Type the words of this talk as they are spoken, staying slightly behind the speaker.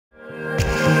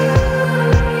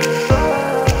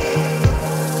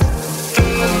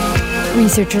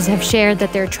Researchers have shared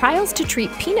that their trials to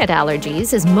treat peanut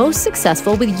allergies is most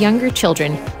successful with younger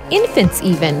children, infants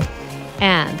even.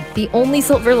 And the only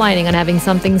silver lining on having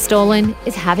something stolen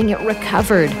is having it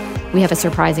recovered. We have a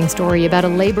surprising story about a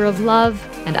labor of love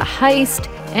and a heist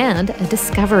and a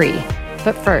discovery.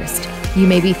 But first, you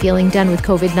may be feeling done with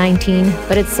COVID-19,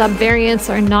 but its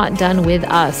subvariants are not done with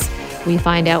us. We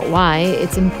find out why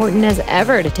it's important as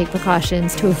ever to take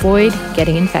precautions to avoid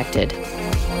getting infected.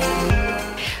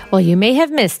 Well, you may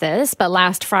have missed this, but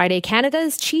last Friday,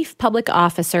 Canada's Chief Public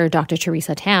Officer, Dr.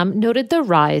 Theresa Tam, noted the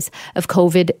rise of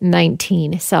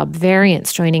COVID-19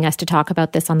 subvariants. Joining us to talk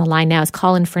about this on the line now is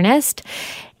Colin Furness,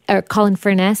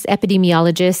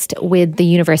 epidemiologist with the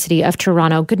University of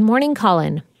Toronto. Good morning,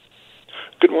 Colin.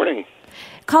 Good morning.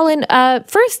 Colin,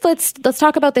 first let's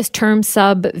talk about this term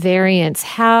subvariants.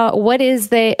 What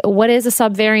is a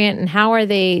subvariant, and how are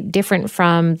they different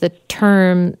from the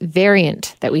term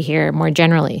variant that we hear more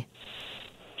generally?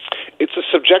 It's a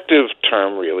subjective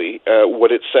term, really.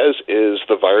 What it says is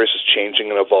the virus is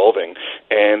changing and evolving.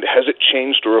 And has it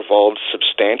changed or evolved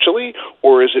substantially,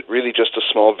 or is it really just a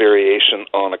small variation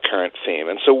on a current theme?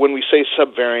 And so when we say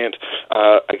subvariant,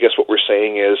 I guess what we're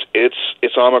saying is it's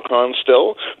Omicron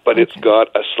still, but It's got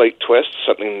a slight twist,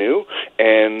 something new.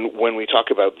 And when we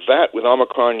talk about that, with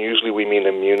Omicron, usually we mean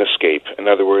immune escape. In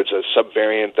other words, a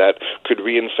subvariant that could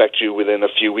reinfect you within a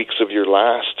few weeks of your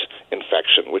last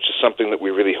infection, which is something that we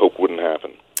really hope wouldn't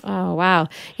happen. Oh, wow.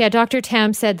 Yeah, Dr.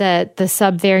 Tam said that the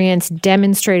subvariants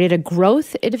demonstrated a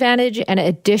growth advantage and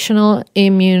additional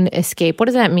immune escape. What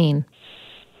does that mean?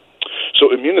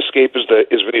 So immune escape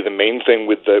is really the main thing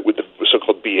with the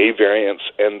so-called BA variants,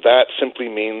 and that simply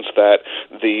means that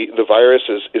the virus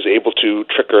is able to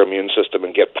trick our immune system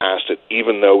and get past it,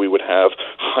 even though we would have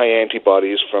high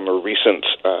antibodies from a recent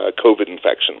COVID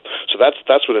infection. So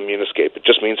that's what immune escape. It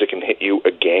just means it can hit you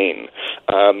again.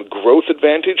 Growth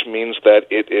advantage means that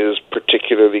it is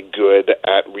particularly good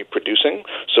at reproducing.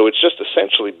 So it's just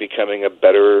essentially becoming a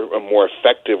better, a more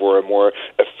effective, or a more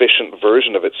efficient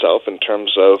version of itself in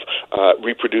terms of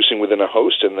reproducing within a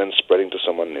host and then spreading to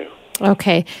someone new.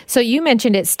 Okay. So you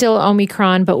mentioned it's still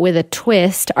Omicron, but with a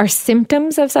twist. Are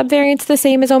symptoms of subvariants the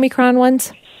same as Omicron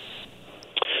ones?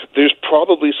 There's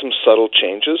probably some subtle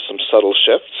changes, some subtle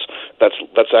shifts.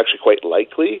 That's actually quite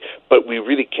likely, but we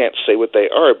really can't say what they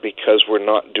are because we're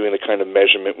not doing the kind of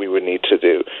measurement we would need to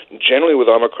do. Generally with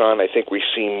Omicron, I think we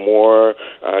see more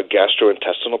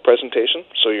gastrointestinal presentation,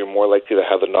 so you're more likely to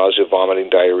have the nausea, vomiting,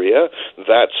 diarrhea.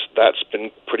 That's been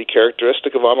pretty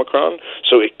characteristic of Omicron,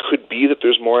 so it could be that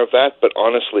there's more of that, but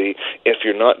honestly, if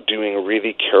you're not doing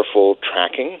really careful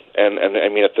tracking, and I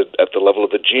mean at the level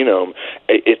of the genome,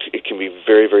 it can be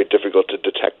very, very difficult to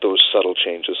detect those subtle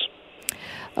changes.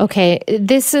 Okay,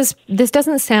 this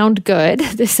doesn't sound good.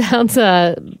 This sounds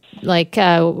like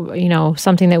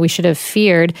something that we should have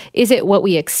feared. Is it what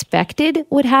we expected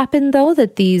would happen, though,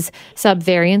 that these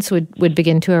subvariants would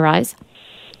begin to arise?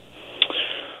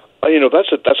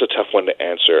 That's a tough one to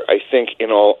answer. I think,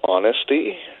 in all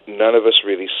honesty, none of us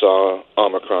really saw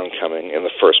Omicron coming in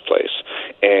the first place.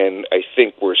 And I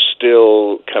think we're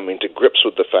still coming to grips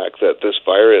with the fact that this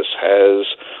virus has,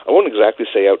 I won't exactly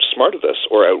say outsmarted us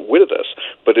or outwitted us,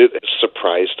 but it has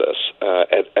surprised us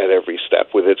at every step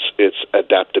with its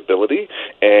adaptability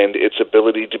and its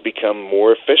ability to become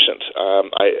more efficient.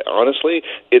 Honestly,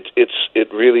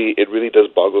 it really does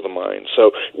boggle the mind.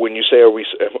 So when you say, are we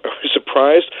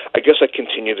surprised? I guess I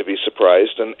continue to be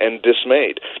surprised and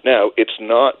dismayed. Now, it's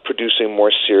not producing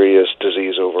more serious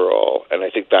disease overall, and I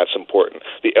think that's important.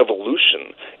 The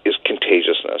evolution is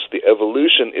contagiousness. The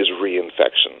evolution is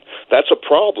reinfection. That's a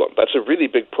problem. That's a really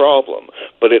big problem,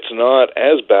 but it's not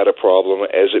as bad a problem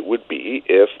as it would be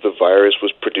if the virus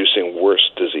was producing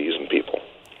worse disease in people.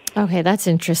 Okay, that's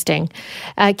interesting.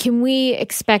 Can we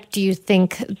expect, do you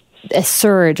think, a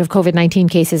surge of COVID-19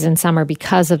 cases in summer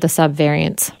because of the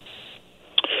subvariants?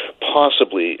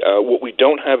 Possibly. What we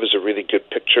don't have is a really good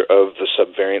picture of the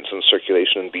subvariants in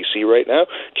circulation in BC right now.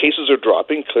 Cases are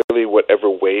dropping. Clearly, whatever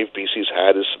wave BC's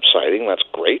had is subsiding. That's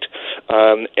great.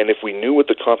 And if we knew what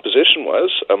the composition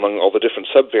was among all the different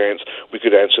subvariants, we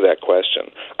could answer that question.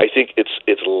 I think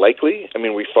it's likely. I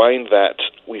mean, we find that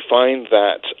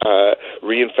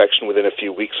reinfection within a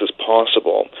few weeks is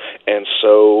possible. And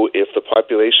so if the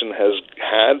population has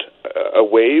had a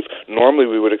wave, normally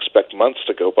we would expect months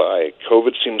to go by.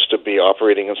 COVID seems to be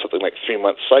operating in something like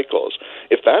 3-month cycles.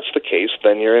 If that's the case,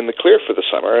 then you're in the clear for the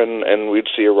summer, and we'd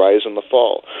see a rise in the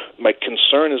fall. My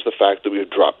concern is the fact that we've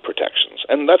dropped protections,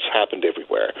 and that's happened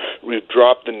everywhere. We've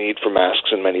dropped the need for masks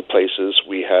in many places.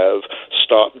 We have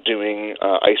stopped doing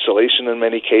isolation in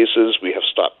many cases. We have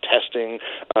stopped testing.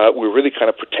 we're really kind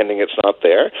of pretending it's not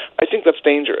there. I think that's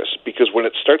dangerous because when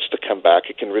it starts to come back,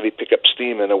 it can really pick up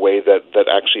steam in a way that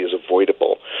actually is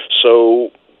avoidable.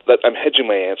 So that I'm hedging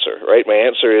my answer, right? My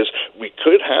answer is we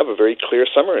could have a very clear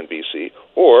summer in BC,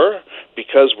 or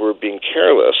because we're being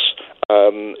careless,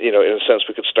 in a sense,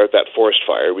 we could start that forest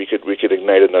fire. We could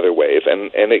ignite another wave, and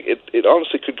it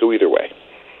honestly could go either way.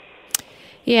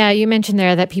 Yeah, you mentioned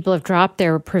there that people have dropped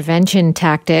their prevention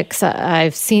tactics.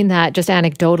 I've seen that just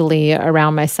anecdotally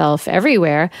around myself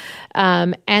everywhere.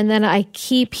 And then I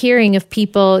keep hearing of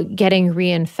people getting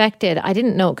reinfected. I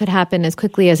didn't know it could happen as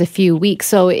quickly as a few weeks.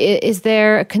 So is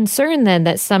there a concern then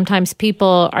that sometimes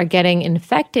people are getting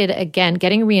infected again,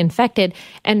 getting reinfected,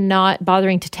 and not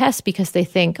bothering to test because they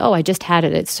think, oh, I just had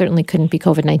it. It certainly couldn't be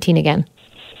COVID-19 again?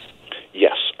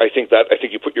 Yes, I think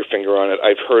you put your finger on it.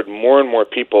 I've heard more and more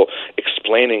people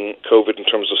explaining COVID in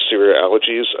terms of severe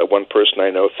allergies. One person I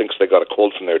know thinks they got a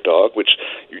cold from their dog, which,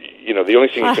 the only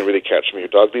thing you can really catch from your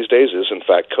dog these days is, in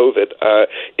fact, COVID.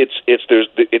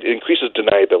 It increases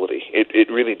deniability. It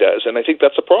really does, and I think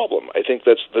that's a problem. I think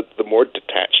that's the more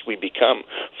detached we become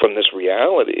from this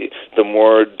reality, the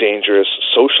more dangerous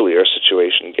socially our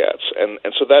situation gets, and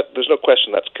so that there's no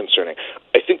question that's concerning.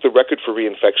 I think the record for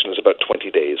reinfection is about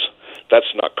 20 days. That's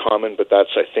not common, but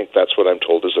I think that's what I'm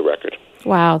told is the record.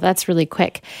 Wow, that's really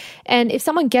quick. And if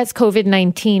someone gets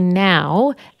COVID-19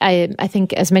 now, I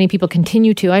think as many people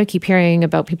continue to, I keep hearing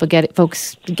about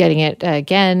folks getting it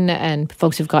again and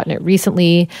folks who've gotten it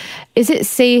recently. Is it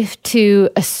safe to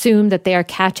assume that they are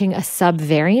catching a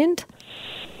subvariant?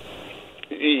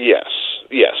 Yes.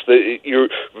 You're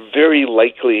very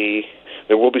likely.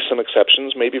 There will be some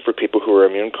exceptions, maybe for people who are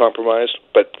immune compromised,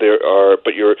 but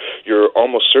you're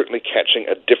almost certainly catching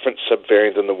a different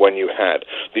subvariant than the one you had.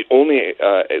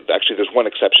 There's one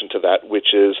exception to that,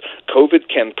 which is COVID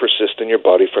can persist in your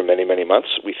body for many, many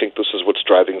months. We think this is what's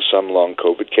driving some long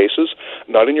COVID cases,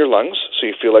 not in your lungs, so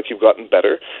you feel like you've gotten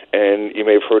better, and you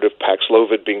may have heard of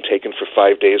Paxlovid being taken for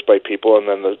 5 days by people, and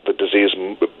then the disease,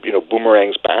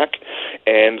 boomerangs back,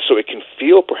 and so it can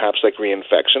feel perhaps like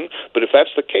reinfection, but if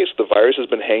that's the case, the virus has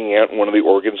been hanging out in one of the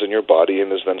organs in your body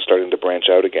and is then starting to branch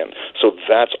out again. So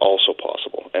that's also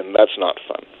possible, and that's not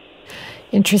fun.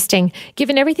 Interesting.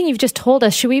 Given everything you've just told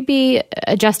us, should we be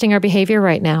adjusting our behavior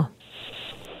right now?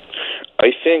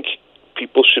 I think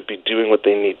people should be doing what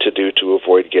they need to do to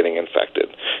avoid getting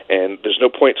infected. And there's no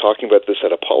point talking about this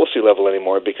at a policy level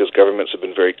anymore because governments have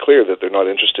been very clear that they're not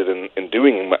interested in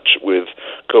doing much with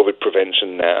COVID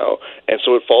prevention now. And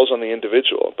so it falls on the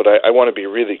individual. But I want to be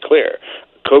really clear.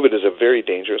 COVID is a very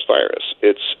dangerous virus.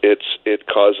 It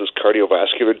causes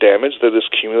cardiovascular damage that is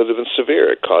cumulative and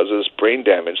severe. It causes brain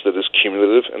damage that is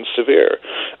cumulative and severe.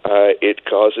 It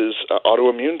causes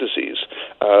autoimmune disease,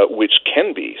 which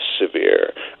can be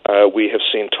severe. We have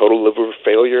seen total liver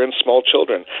failure in small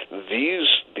children. These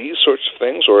sorts of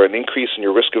things, or an increase in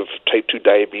your risk of type 2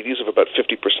 diabetes of about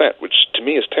 50%, which to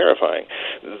me is terrifying.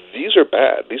 These are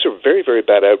bad. These are very, very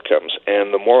bad outcomes.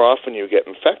 And the more often you get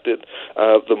infected,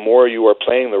 the more you are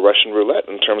playing the Russian roulette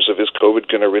in terms of, is COVID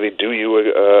going to really do you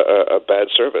a bad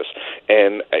service?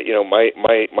 And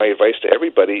my advice to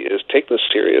everybody is take this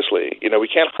seriously. We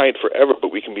can't hide forever,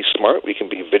 but we can be smart, we can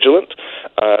be vigilant,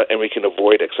 and we can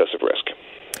avoid excessive risk.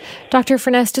 Dr.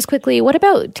 Furness, just quickly, what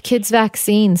about kids'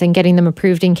 vaccines and getting them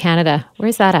approved in Canada?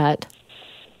 Where's that at?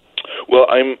 Well,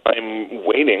 I'm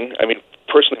waiting. I mean,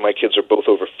 personally, my kids are both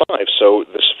over 5, so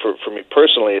this for me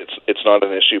personally, it's not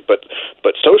an issue. But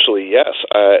socially, yes.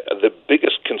 The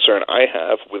biggest concern I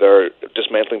have with our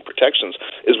dismantling protections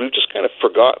is we've just kind of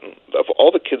forgotten of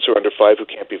all the kids who are under 5 who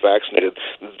can't be vaccinated.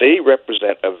 They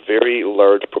represent a very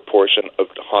large proportion of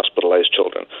hospitalized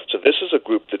children. So this is a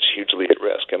group that's hugely at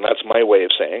risk, and that's my way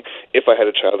of saying if I had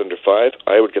a child under 5,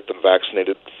 I would get them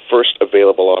vaccinated first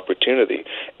available opportunity.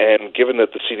 And given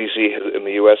that the CDC in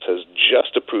the U.S. has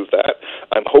just approved that,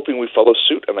 I'm hoping we follow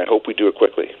suit, and I hope we do it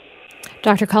quickly.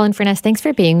 Dr. Colin Furness, thanks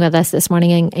for being with us this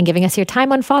morning and giving us your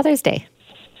time on Father's Day.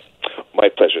 My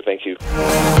pleasure. Thank you.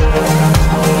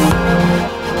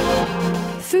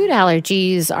 Food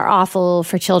allergies are awful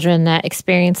for children that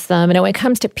experience them. And when it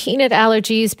comes to peanut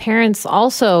allergies, parents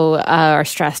also are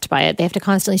stressed by it. They have to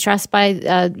constantly stress by,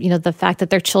 the fact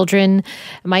that their children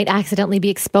might accidentally be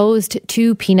exposed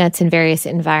to peanuts in various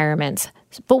environments.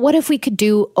 But what if we could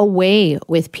do away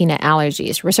with peanut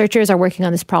allergies? Researchers are working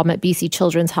on this problem at BC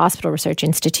Children's Hospital Research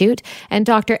Institute. And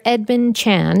Dr. Edmund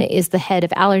Chan is the head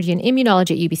of allergy and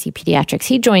immunology at UBC Pediatrics.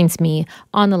 He joins me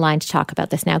on the line to talk about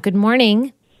this now. Good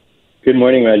morning. Good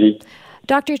morning, Raji.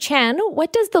 Dr. Chan,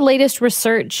 what does the latest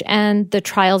research and the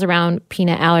trials around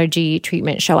peanut allergy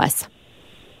treatment show us?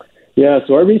 Yeah,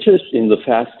 so our research in the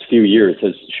past few years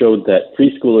has showed that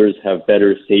preschoolers have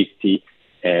better safety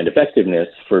and effectiveness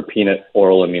for peanut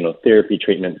oral immunotherapy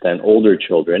treatment than older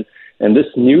children. And this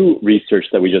new research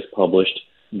that we just published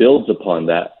builds upon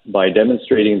that by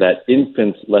demonstrating that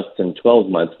infants less than 12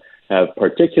 months have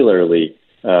particularly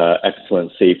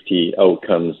excellent safety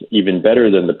outcomes, even better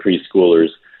than the preschoolers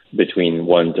between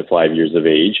 1 to 5 years of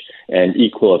age, and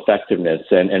equal effectiveness.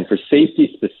 And for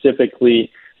safety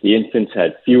specifically, the infants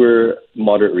had fewer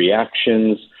moderate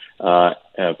reactions.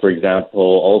 For example,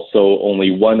 also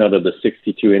only 1 out of the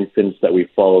 62 infants that we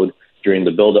followed during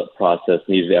the build-up process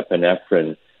needed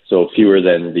epinephrine, so fewer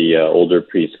than the older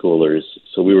preschoolers.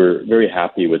 So we were very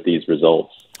happy with these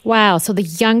results. Wow. So the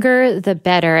younger, the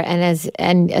better, and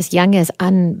as young as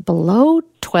below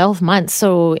 12 months.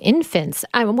 So infants.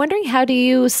 I'm wondering, how do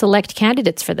you select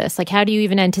candidates for this? Like, how do you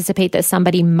even anticipate that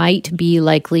somebody might be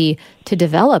likely to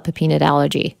develop a peanut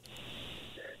allergy?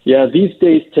 Yeah, these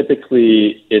days,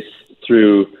 typically it's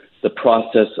through the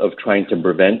process of trying to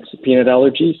prevent peanut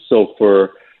allergies. So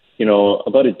for,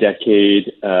 about a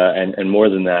decade and more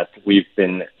than that, we've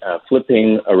been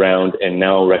flipping around and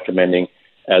now recommending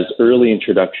as early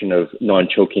introduction of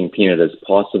non-choking peanut as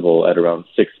possible at around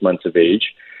 6 months of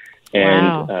age,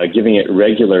 and giving it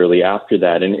regularly after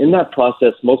that. And in that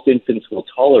process, most infants will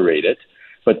tolerate it,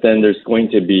 but then there's going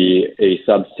to be a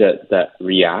subset that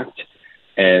react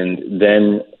and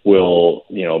then will,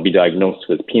 be diagnosed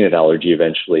with peanut allergy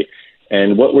eventually.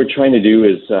 And what we're trying to do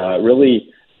is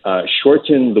really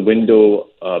shorten the window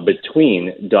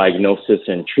between diagnosis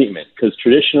and treatment, because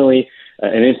traditionally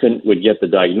an infant would get the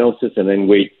diagnosis and then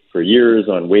wait for years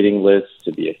on waiting lists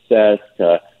to be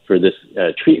assessed for this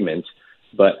treatment.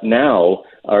 But now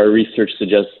our research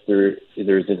suggests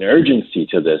there's an urgency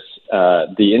to this.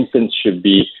 The infants should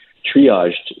be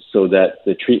triaged so that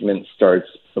the treatment starts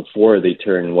before they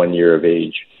turn 1 year of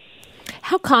age.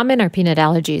 How common are peanut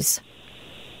allergies?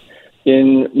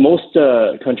 In most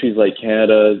countries like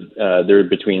Canada, they're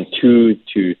between 2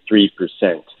 to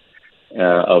 3%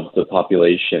 of the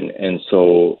population. And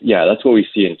so, that's what we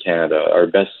see in Canada. Our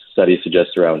best study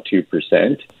suggests around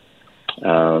 2%.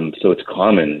 So it's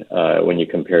common when you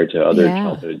compare it to other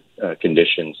childhood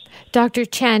conditions. Dr.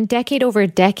 Chan, decade over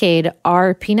decade,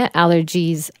 are peanut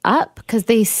allergies up? Because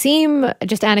they seem,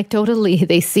 just anecdotally,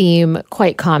 they seem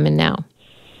quite common now.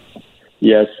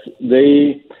 Yes,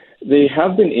 they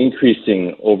have been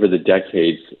increasing over the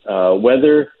decades.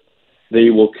 Whether they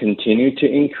will continue to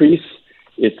increase,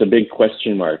 it's a big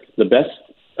question mark. The best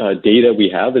data we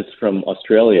have is from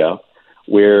Australia,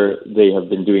 where they have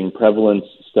been doing prevalence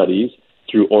studies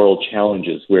through oral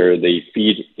challenges, where they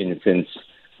feed infants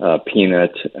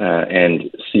peanut and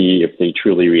see if they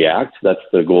truly react. That's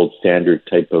the gold standard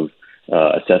type of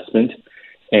assessment.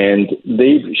 And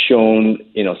they've shown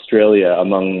in Australia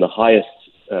among the highest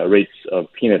rates of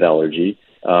peanut allergy,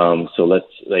 so let's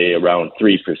say around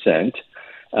 3%.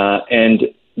 And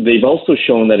they've also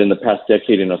shown that in the past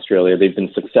decade in Australia, they've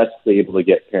been successfully able to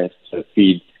get parents to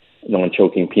feed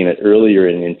non-choking peanut earlier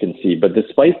in infancy. But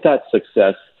despite that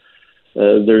success,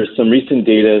 there's some recent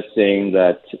data saying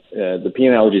that the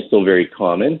peanut allergy is still very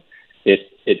common.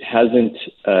 It hasn't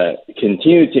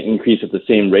continued to increase at the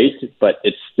same rate, but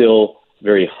it's still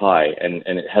very high, and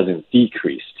it hasn't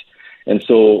decreased. And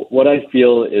so what I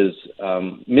feel is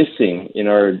missing in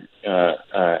our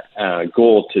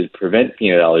goal to prevent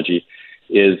peanut allergy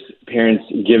is parents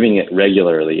giving it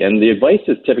regularly. And the advice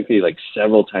is typically like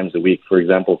several times a week, for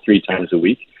example, 3 times a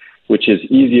week, which is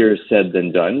easier said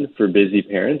than done for busy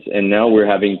parents. And now we're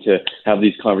having to have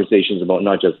these conversations about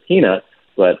not just peanut,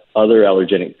 but other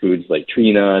allergenic foods like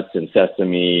tree nuts and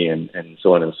sesame and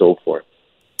so on and so forth.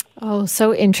 Oh,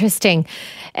 so interesting.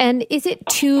 And is it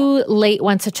too late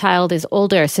once a child is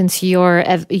older, since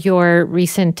your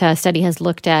recent study has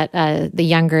looked at the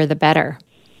younger, the better?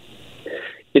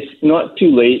 It's not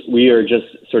too late. We are just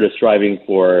sort of striving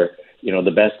for,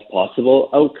 the best possible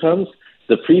outcomes.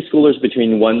 The preschoolers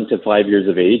between 1 to 5 years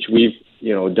of age, we've,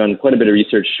 done quite a bit of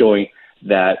research showing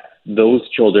that those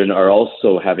children are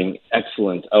also having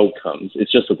excellent outcomes.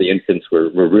 It's just that the infants were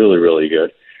really, really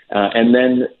good. And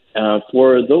then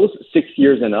for those 6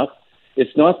 years and up,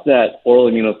 it's not that oral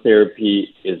immunotherapy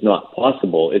is not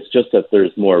possible. It's just that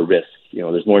there's more risk.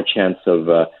 There's more chance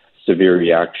of severe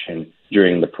reaction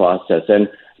during the process. And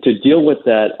to deal with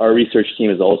that, our research team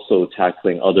is also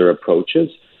tackling other approaches.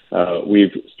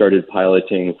 We've started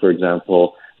piloting, for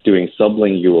example, doing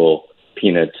sublingual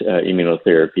peanut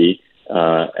immunotherapy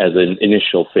as an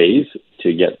initial phase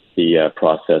to get the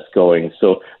process going.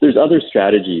 So there's other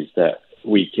strategies that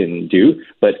we can do,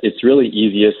 but it's really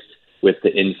easiest with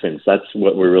the infants. That's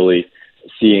what we're really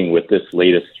seeing with this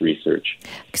latest research.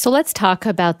 So let's talk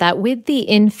about that. With the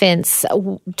infants,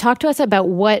 talk to us about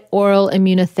what oral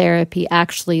immunotherapy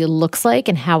actually looks like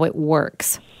and how it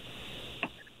works.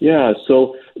 Yeah,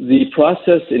 so the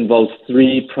process involves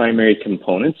three primary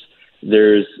components.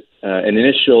 There's an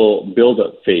initial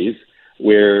build-up phase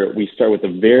where we start with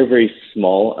a very, very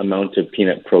small amount of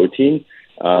peanut protein,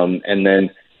 and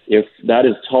then if that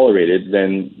is tolerated,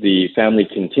 then the family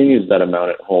continues that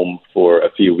amount at home for a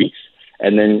few weeks,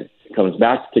 and then comes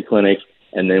back to clinic,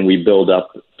 and then we build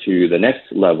up to the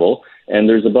next level. And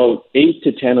there's about 8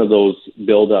 to 10 of those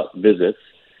build-up visits,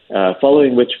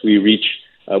 following which we reach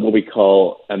what we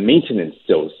call a maintenance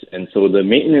dose. And so the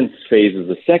maintenance phase is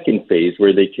the second phase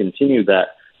where they continue that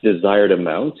desired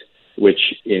amount,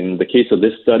 which in the case of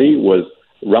this study was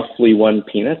roughly 1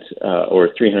 peanut or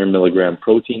 300 milligram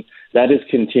protein. That is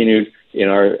continued in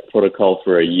our protocol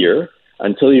for a year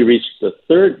until you reach the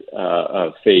third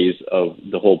phase of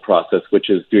the whole process, which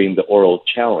is doing the oral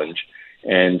challenge.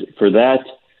 And for that,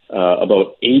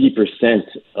 about 80%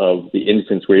 of the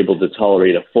infants were able to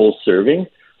tolerate a full serving,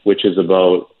 which is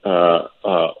about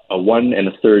 1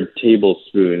 1/3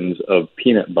 tablespoons of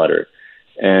peanut butter.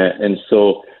 And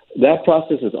so that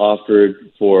process is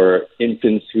offered for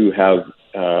infants who have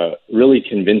really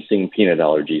convincing peanut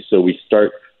allergies. So we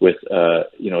start with,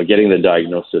 getting the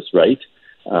diagnosis right,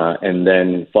 and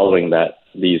then following that,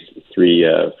 these three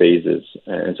phases.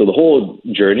 And so the whole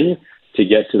journey to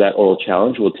get to that oral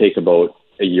challenge will take about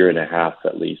a year and a half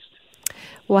at least.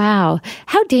 Wow.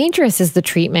 How dangerous is the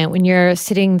treatment when you're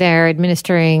sitting there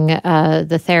administering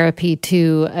the therapy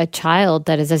to a child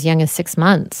that is as young as 6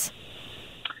 months?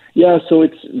 Yeah, so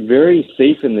it's very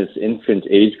safe in this infant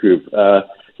age group.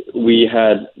 We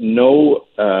had no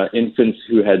infants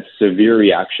who had severe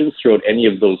reactions throughout any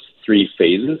of those three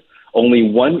phases. Only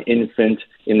one infant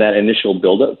in that initial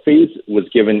build-up phase was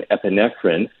given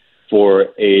epinephrine for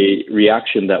a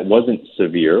reaction that wasn't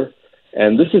severe.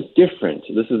 And this is different.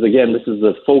 This is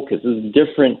the focus. This is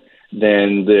different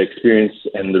than the experience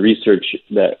and the research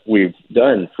that we've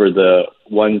done for the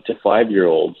 1 to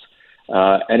 5-year-olds.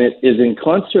 And it is in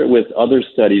concert with other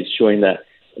studies showing that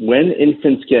when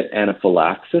infants get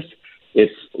anaphylaxis,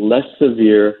 it's less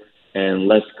severe and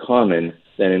less common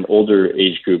than in older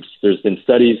age groups. There's been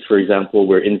studies, for example,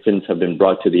 where infants have been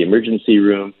brought to the emergency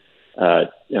room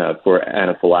for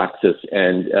anaphylaxis,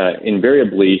 and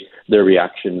invariably their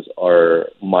reactions are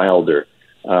milder.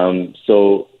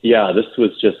 This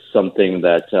was just something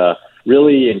that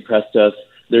really impressed us.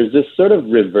 There's this sort of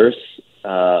reverse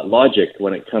logic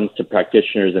when it comes to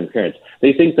practitioners and parents.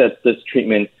 They think that this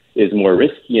treatment is more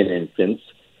risky in infants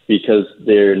because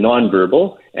they're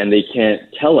nonverbal and they can't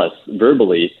tell us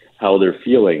verbally how they're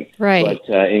feeling. Right.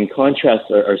 But in contrast,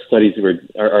 our studies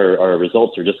our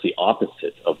results are just the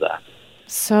opposite of that.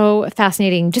 So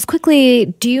fascinating. Just quickly,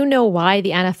 do you know why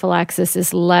the anaphylaxis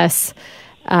is less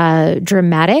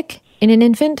dramatic in an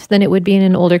infant than it would be in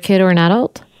an older kid or an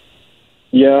adult?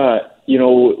 Yeah,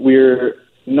 we're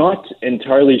not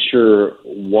entirely sure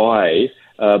why,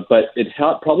 but it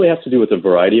probably has to do with a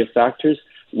variety of factors.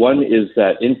 One is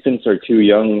that infants are too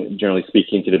young, generally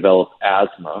speaking, to develop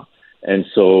asthma. And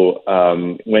so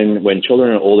when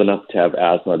children are old enough to have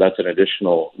asthma, that's an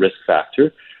additional risk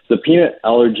factor. The peanut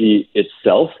allergy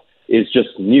itself is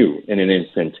just new in an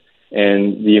infant,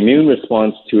 and the immune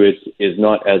response to it is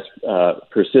not as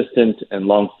persistent and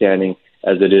long-standing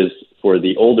as it is for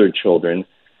the older children.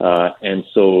 And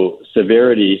so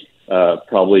severity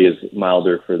probably is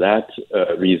milder for that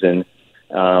reason.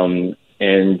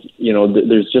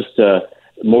 There's just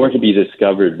more to be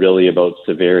discovered really about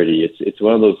severity. It's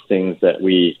one of those things that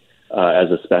we,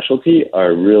 as a specialty,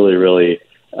 are really, really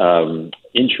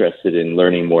interested in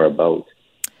learning more about.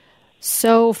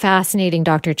 So fascinating,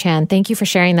 Dr. Chan. Thank you for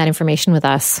sharing that information with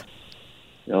us.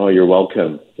 Oh, you're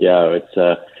welcome. Yeah,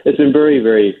 it's been very,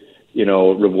 very,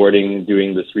 rewarding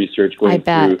doing this research, going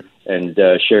through and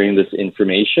sharing this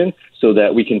information so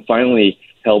that we can finally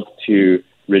help to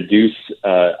reduce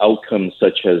outcomes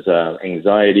such as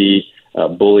anxiety,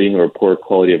 bullying, or poor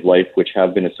quality of life, which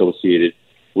have been associated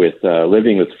with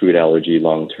living with food allergy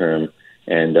long term.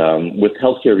 And with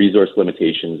healthcare resource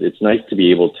limitations, it's nice to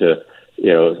be able to,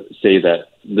 say that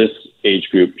this age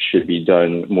group should be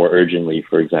done more urgently,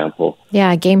 for example.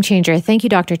 Yeah, game changer. Thank you,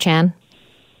 Dr. Chan.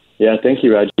 Yeah, thank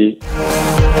you, Raji.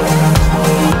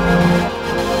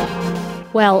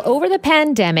 Well, over the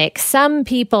pandemic, some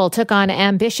people took on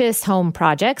ambitious home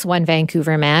projects. One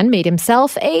Vancouver man made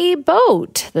himself a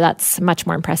boat. That's much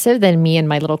more impressive than me and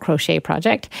my little crochet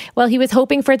project. Well, he was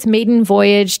hoping for its maiden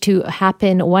voyage to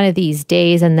happen one of these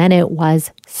days, and then it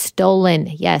was stolen.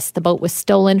 Yes, the boat was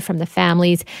stolen from the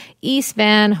family's East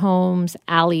Van Homes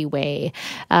alleyway.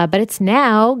 But it's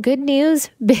now, good news,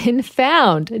 been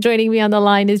found. Joining me on the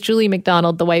line is Julie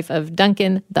McDonald, the wife of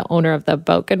Duncan, the owner of the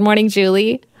boat. Good morning,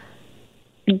 Julie.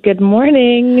 Good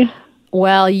morning.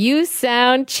 Well, you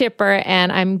sound chipper,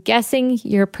 and I'm guessing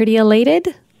you're pretty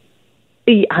elated?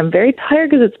 Yeah, I'm very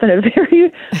tired because it's been a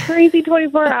very crazy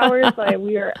 24 hours.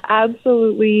 We are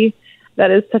absolutely, that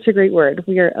is such a great word.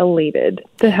 We are elated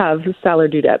to have Salar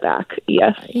Dudat back.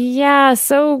 Yes. Yeah,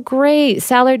 so great.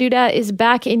 Salar Dudat is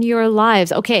back in your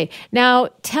lives. Okay, now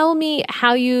tell me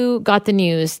how you got the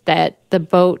news that the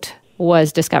boat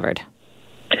was discovered.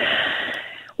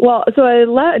 Well, so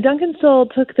Duncan still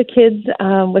took the kids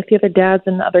with the other dads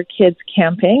and other kids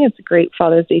camping. It's a great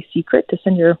Father's Day secret to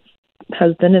send your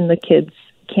husband and the kids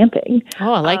camping.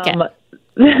 Oh, I like it.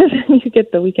 You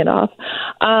get the weekend off.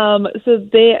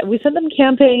 We sent them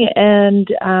camping, and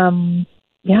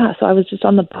so I was just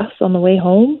on the bus on the way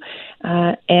home,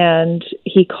 and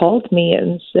he called me,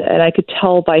 and I could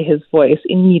tell by his voice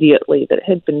immediately that it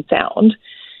had been found,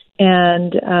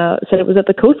 and said it was at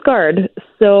the Coast Guard.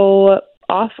 So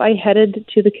off I headed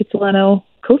to the Kitsilano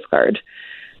Coast Guard.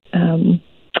 And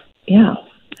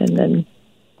then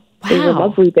they were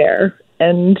lovely there.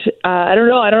 And I don't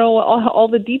know all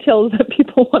the details that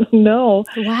people want to know.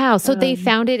 Wow. So they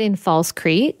found it in False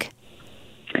Creek?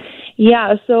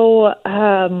 Yeah. So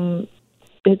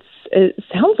it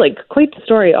sounds like quite the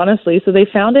story, honestly. So they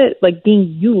found it like being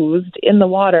used in the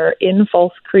water in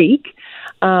False Creek.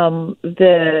 Sorry,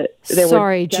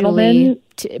 Julie,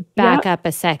 back up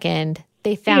a second.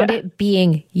 They found it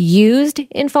being used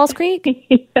in False Creek?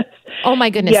 Yes. Oh, my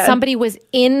goodness. Yes. Somebody was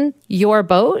in your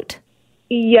boat?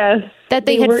 Yes. That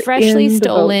they had freshly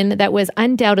stolen, that was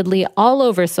undoubtedly all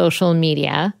over social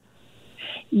media.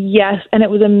 Yes, and it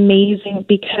was amazing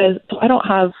because I don't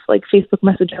have like Facebook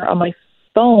Messenger on my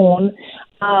phone,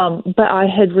 but I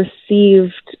had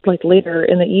received, like later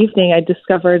in the evening, I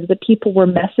discovered that people were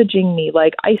messaging me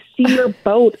like, I see your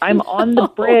boat, I'm on the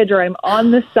bridge or I'm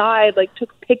on the side, like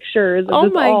took pictures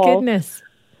of this all, goodness.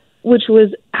 Which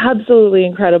was absolutely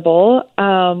incredible.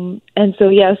 And so,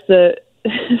 yes,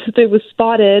 it was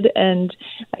spotted, and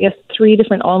I guess 3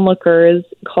 different onlookers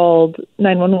called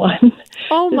 911.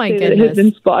 Oh my goodness! It had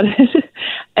been spotted,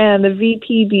 and the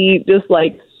VPD just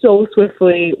like so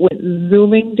swiftly went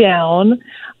zooming down,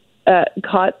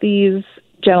 caught these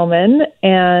gentlemen,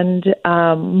 and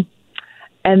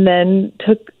then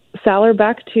took Salar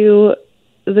back to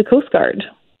the Coast Guard.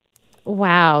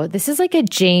 Wow, this is like a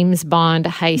James Bond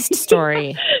heist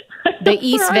story, the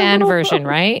East Van version,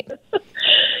 right?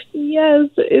 Yes,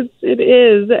 it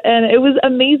is. And it was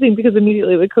amazing because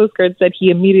immediately the Coast Guard said he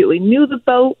immediately knew the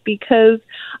boat because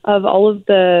of all of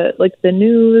the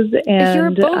news. And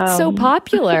your boat's so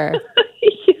popular.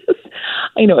 Yes.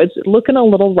 I know, it's looking a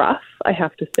little rough, I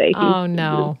have to say. Oh,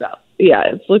 no. Yeah,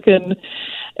 it's looking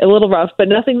a little rough, but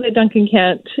nothing that Duncan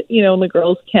can't, and the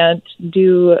girls can't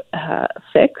do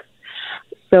fix.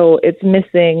 So it's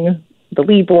missing the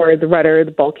lee board, the rudder,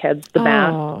 the bulkheads, the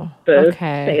mast, the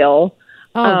sail.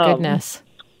 Oh, goodness.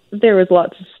 There was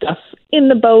lots of stuff in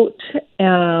the boat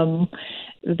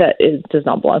that does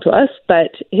not belong to us,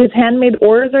 but his handmade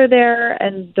oars are there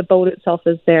and the boat itself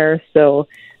is there, so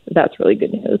that's really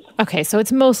good news. Okay, so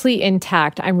it's mostly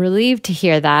intact. I'm relieved to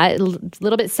hear that. A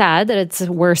little bit sad that it's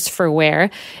worse for wear.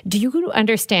 Do you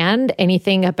understand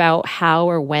anything about how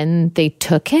or when they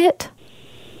took it?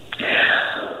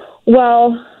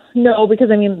 Well, no, because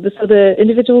so the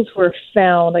individuals who were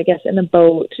found, I guess, in the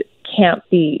boat can't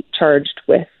be charged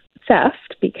with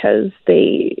theft because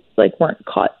they weren't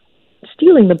caught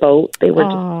stealing the boat. They were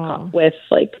just caught with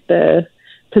the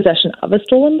possession of a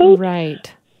stolen boat.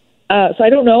 Right. So I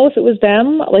don't know if it was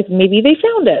them. Maybe they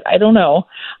found it. I don't know.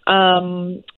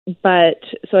 But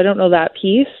so I don't know that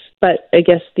piece. But I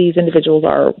guess these individuals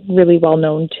are really well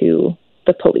known to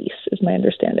the police, is my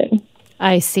understanding.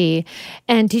 I see.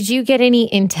 And did you get any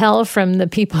intel from the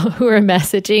people who were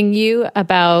messaging you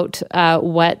about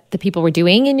what the people were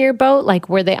doing in your boat?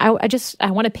 Were they, I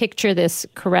want to picture this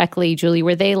correctly, Julie.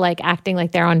 Were they acting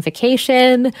like they're on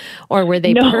vacation, or were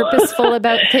they purposeful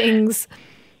about things?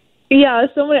 Yeah,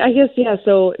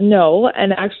 so no.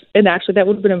 And actually that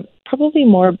would have been probably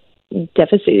more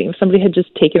devastating if somebody had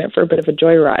just taken it for a bit of a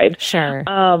joyride. Sure.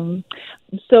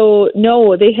 So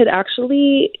no, they had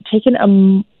actually taken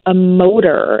a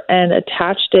motor and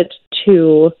attached it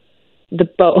to the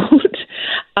boat.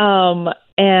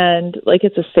 And like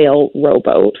it's a sail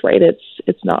rowboat, right?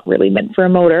 It's not really meant for a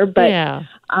motor, but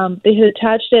they had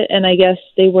attached it, and I guess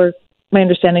my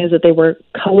understanding is that they were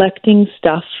collecting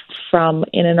stuff from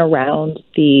in and around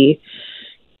the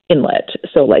inlet.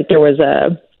 So like there was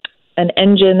an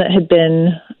engine that had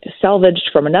been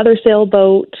salvaged from another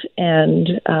sailboat,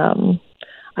 and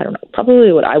I don't know,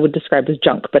 probably what I would describe as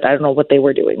junk, but I don't know what they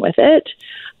were doing with it.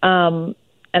 And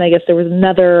I guess there was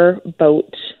another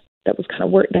boat that was kind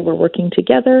of they were working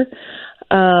together.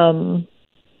 I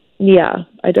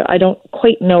don't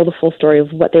quite know the full story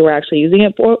of what they were actually using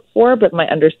it for, but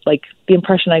the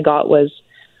impression I got was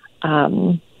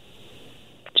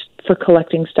just for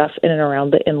collecting stuff in and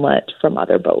around the inlet from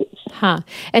other boats. Huh.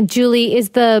 And Julie, is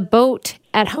the boat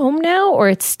at home now, or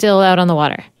it's still out on the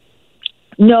water?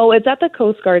 No, it's at the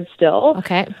Coast Guard still.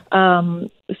 Okay.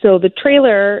 So the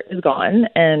trailer is gone,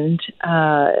 and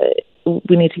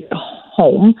we need to go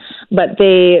home. But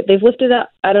they've lifted it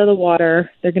out of the water.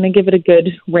 They're going to give it a good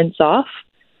rinse off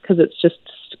because it's just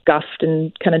scuffed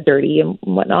and kind of dirty and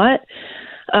whatnot.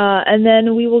 And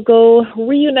then we will go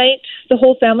reunite the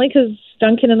whole family because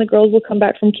Duncan and the girls will come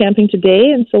back from camping today,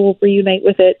 and so we'll reunite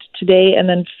with it today and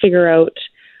then figure out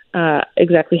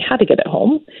exactly how to get it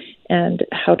home and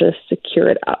how to secure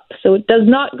it up so it does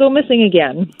not go missing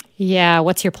again. Yeah,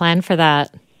 what's your plan for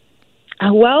that?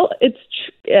 Well,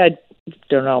 I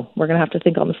don't know. We're going to have to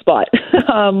think on the spot.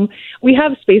 We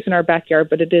have space in our backyard,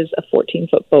 but it is a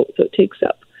 14-foot boat, so it takes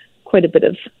up quite a bit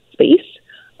of space.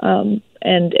 And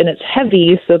it's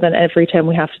heavy, so then every time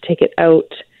we have to take it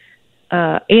out,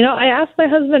 I asked my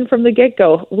husband from the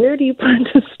get-go, where do you plan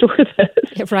to store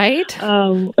this? Right?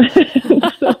 So,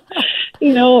 I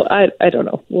don't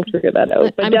know. We'll figure that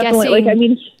out. But I'm definitely,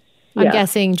 guessing, I'm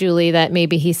guessing, Julie, that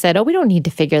maybe he said, we don't need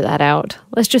to figure that out.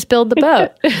 Let's just build the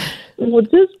boat. We'll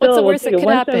just What's the build worst that could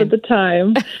one happen? step at a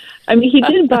time. I mean, he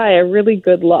did buy a really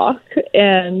good lock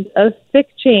and a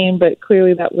thick chain, but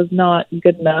clearly that was not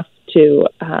good enough to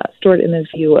store it in the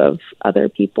view of other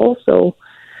people. So,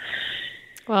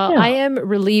 well, I am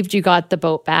relieved you got the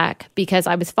boat back because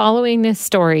I was following this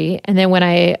story. And then when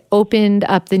I opened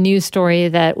up the news story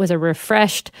that was a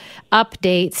refreshed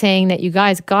update saying that you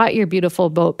guys got your beautiful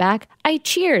boat back, I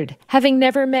cheered, having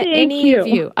never met any of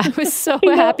you. I was so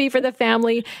happy for the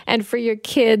family and for your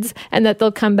kids, and that they'll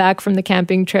come back from the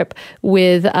camping trip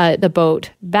with the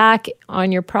boat back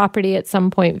on your property at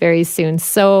some point very soon.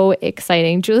 So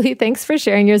exciting. Julie, thanks for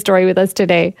sharing your story with us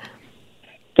today.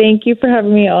 Thank you for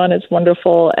having me on. It's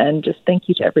wonderful. And just thank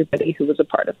you to everybody who was a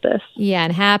part of this. Yeah,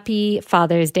 and happy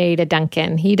Father's Day to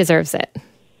Duncan. He deserves it.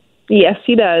 Yes,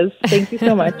 he does. Thank you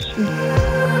so much.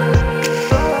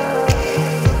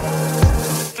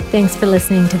 Thanks for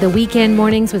listening to the Weekend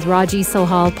Mornings with Raji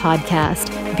Sohal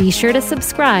podcast. Be sure to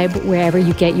subscribe wherever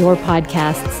you get your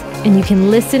podcasts. And you can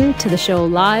listen to the show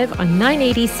live on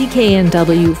 980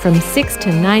 CKNW from 6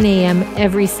 to 9 a.m.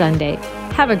 every Sunday.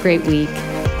 Have a great week.